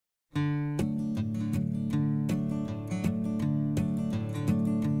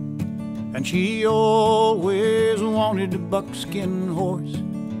and she always wanted a buckskin horse,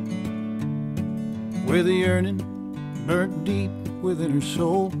 with the yearning burnt deep within her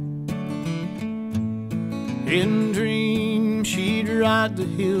soul. In dreams she'd ride the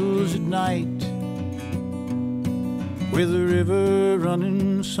hills at night, with the river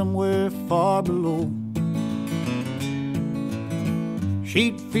running somewhere far below.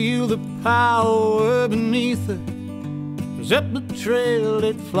 She'd feel the power beneath her as up the trail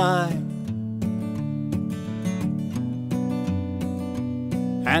they'd fly,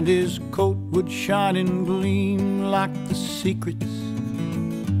 and his coat would shine and gleam like the secrets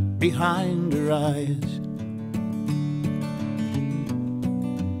behind her eyes.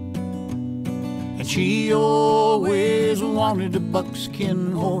 And she always wanted a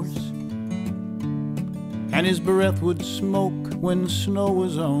buckskin horse, and his breath would smoke when snow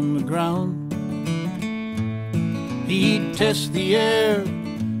was on the ground. He'd test the air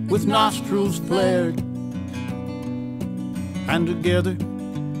with nostrils flared, and together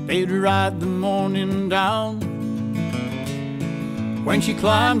they'd ride the morning down. When she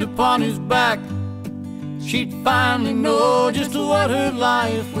climbed upon his back, she'd finally know just what her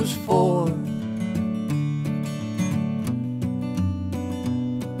life was for.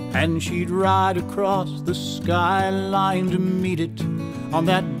 And she'd ride across the skyline to meet it on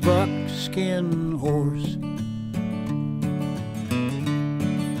that buckskin horse.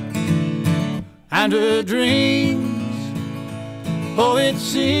 And her dreams, oh, it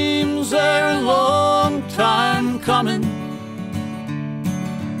seems they're a long time coming,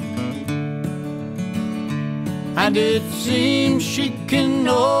 and it seems she can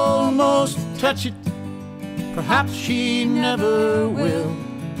almost touch it, perhaps she never will.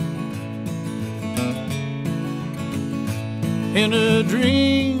 In her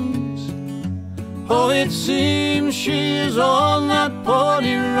dreams, oh, it seems she is on that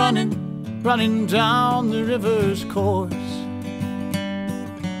pony running down the river's course,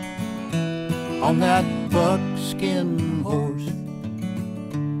 on that buckskin horse.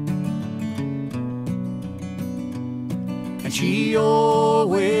 And she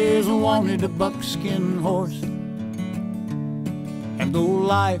always wanted a buckskin horse, and though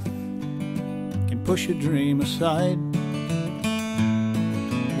life can push a dream aside,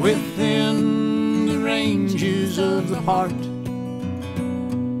 within the ranges of the heart,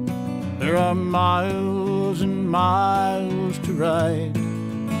 there are miles and miles to ride.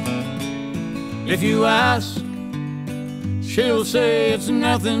 If you ask, she'll say it's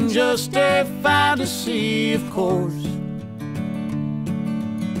nothing, just a fantasy, of course.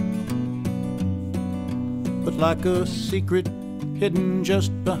 But like a secret hidden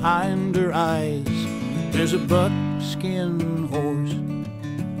just behind her eyes, there's a buckskin horse.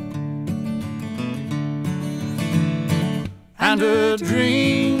 And her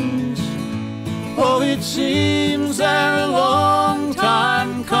dreams, oh, it seems they're a long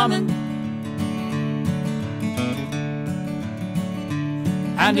time coming,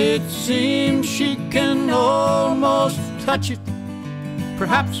 and it seems she can almost touch it,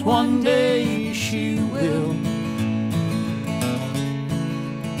 perhaps one day she will.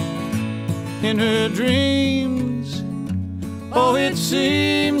 In her dreams, oh, it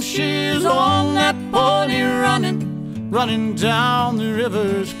seems she's on that pony running down the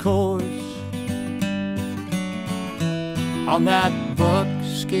river's course, on that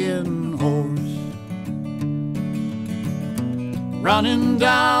buckskin horse, running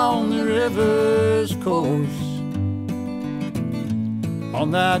down the river's course,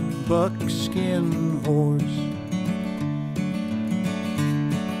 on that buckskin horse.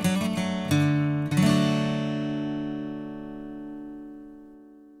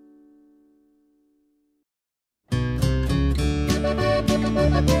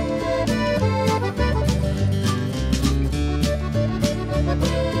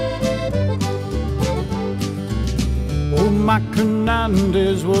 Mike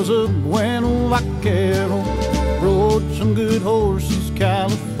Hernandez was a bueno vaquero, rode some good horses,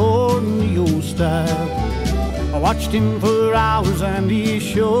 California style. I watched him for hours and he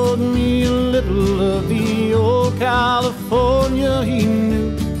showed me a little of the old California he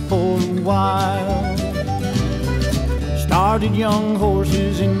knew for a while. Started young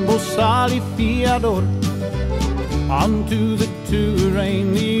horses in Bosali Fiador, onto the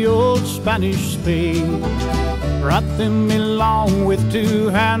Touraine, the old Spanish spade. Brought them along with two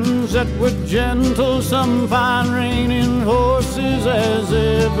hands that were gentle, some fine reining horses as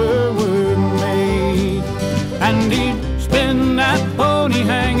ever were made. And he'd spin that pony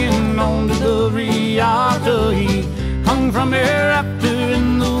hanging on to the riata he hung from hereafter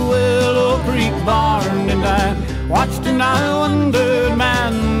in the Willow Creek barn. And I watched and I wondered,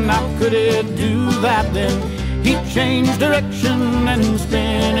 man, how could it do that then? He changed direction and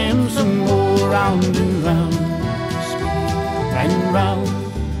spin him some more, round and round, and round.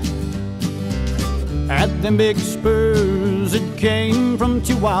 Had them big spurs that came from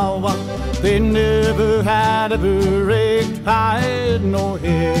Chihuahua. They never had ever raked hide nor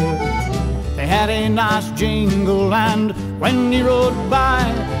hair. They had a nice jingle, and when he rode by,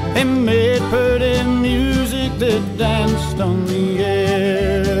 they made pretty music that danced on the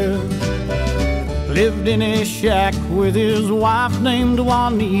air. Lived in a shack with his wife named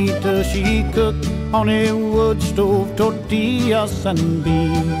Juanita. She cooked on a wood stove, tortillas and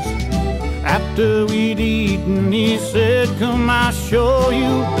beans. After we'd eaten, he said, "Come, I'll show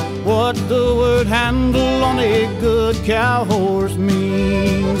you what the word handle on a good cow horse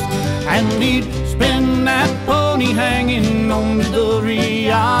means." And he'd spin that pony hanging on the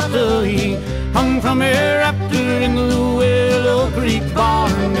riata. He hung from a rafter in the Willow Creek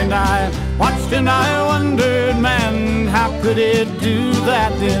barn. And I watched and I wondered, man, how could it do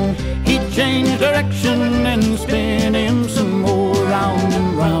that then? He'd change direction and spin him some more, round and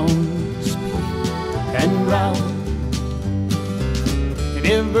round and round. He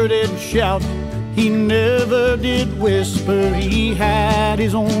never did shout, he never did whisper. He had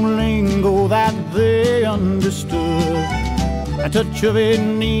his own lingo that they understood. A touch of a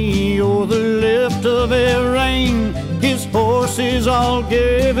knee or the lift of a rein, his horses all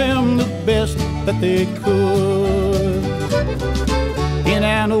gave him the best that they could. In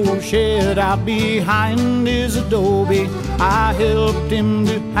an old shed out behind his adobe, I helped him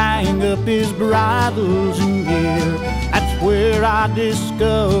to hang up his bridles and gear. That's where I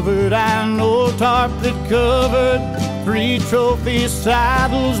discovered an old tarp that covered 3 trophy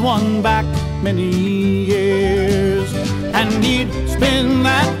saddles won back many years. And he'd spin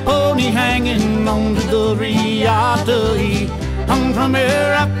that pony hanging on to the riata. He hung from a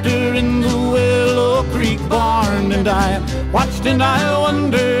rafter in the Willow Creek barn. And I watched and I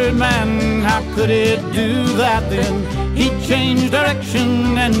wondered, man, how could it do that then? He'd change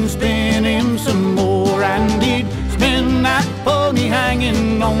direction and spin him some more. And he'd spin that pony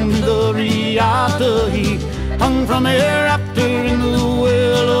hanging on the riata. He hung from a rafter in the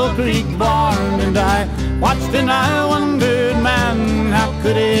Willow Creek barn. And I watched and I wondered, man, how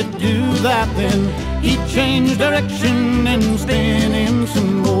could it do that then? He'd change direction and spin him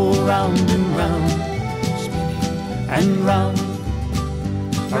some more, round and round, and round,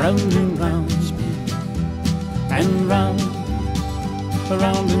 round and round, and round,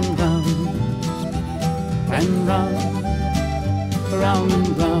 round and round, and round, round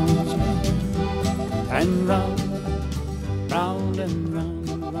and round, and round.